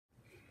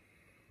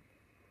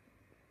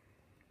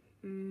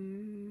My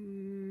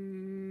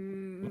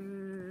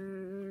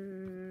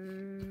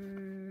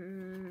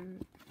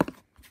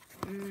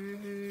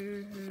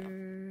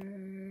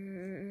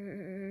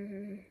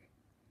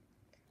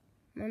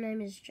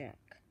name is Jack.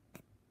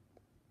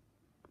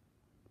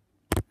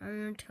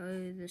 I'm going to tell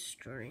you the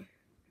story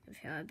of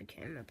how I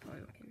became a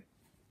pumpkin.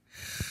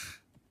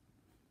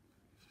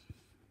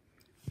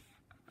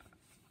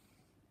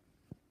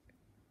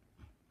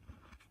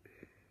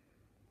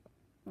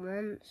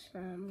 Once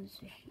I was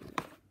a human.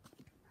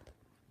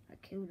 I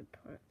killed a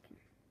pumpkin.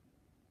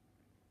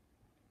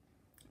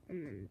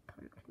 And then the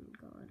pumpkin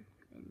god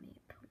made me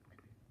a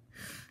pumpkin.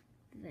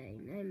 They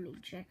named me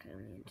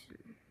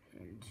Jack-o'-lantern,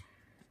 and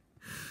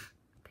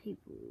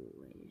people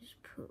always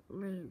put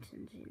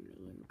lanterns in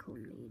me and called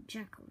me a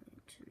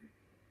jack-o'-lantern.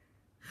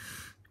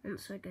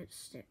 Once I got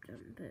stepped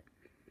on, but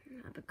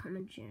I become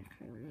a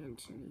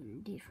jack-o'-lantern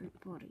in different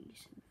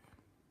bodies of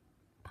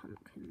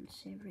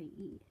pumpkins every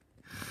year.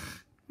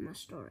 My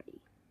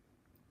story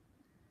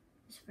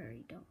is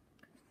very dark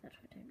that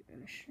I don't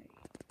want to show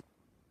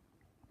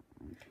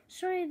you.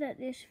 Sorry that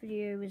this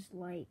video is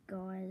late,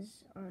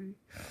 guys.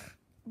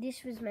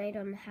 This was made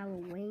on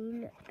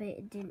Halloween, but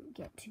it didn't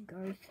get to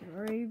go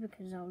through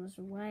because I was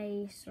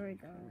away. Sorry,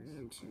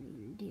 guys.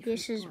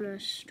 This is my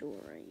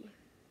story.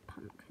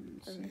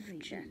 Pumpkins of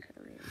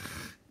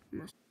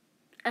jack-o'-lantern.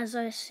 As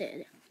I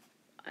said,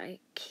 I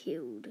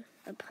killed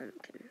a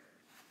pumpkin.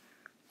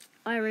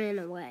 I ran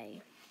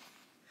away.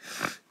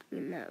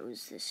 And that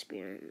was the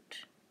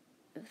spirit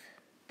of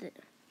the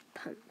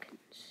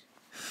pumpkins.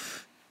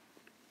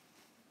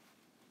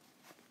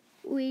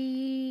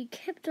 We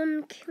kept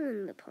on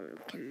killing the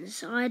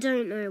pumpkins. I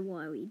don't know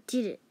why we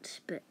did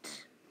it,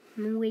 but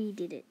we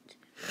did it.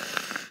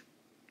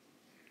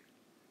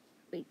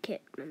 We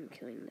kept on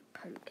killing the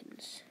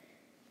pumpkins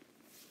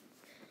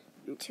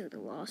until the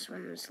last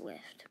one was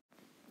left.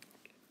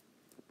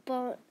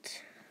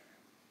 But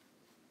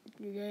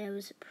there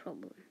was a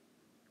problem.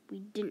 We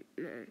didn't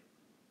know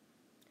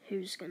who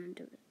was going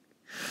to do it.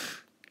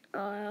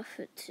 I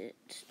offered it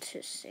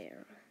to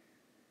Sarah.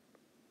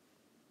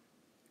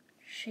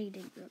 She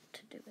didn't want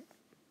to do it.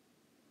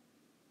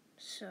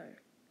 So,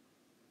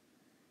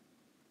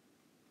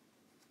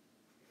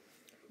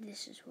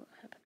 this is what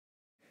happened.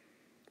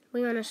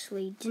 We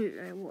honestly didn't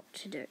know what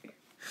to do.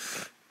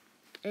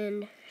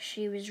 And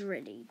she was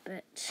ready,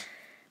 but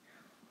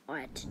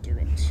I had to do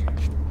it.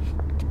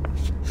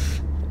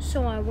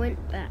 So I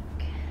went back.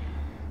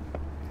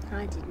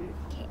 I didn't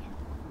care.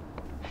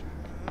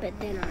 But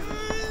then I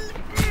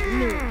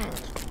knew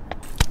it.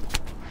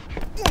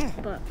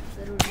 But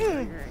little did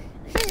I know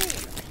they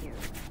came up here.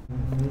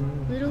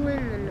 Little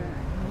in the night,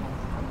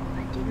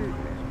 I didn't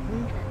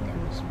know that there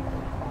was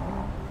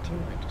more until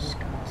I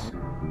discovered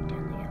some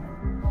down the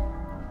alley.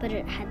 But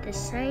it had the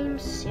same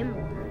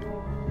symbol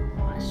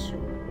I saw.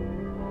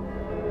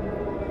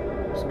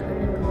 It was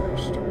kind of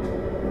close to me.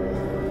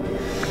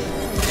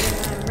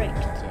 So I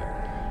wrecked it.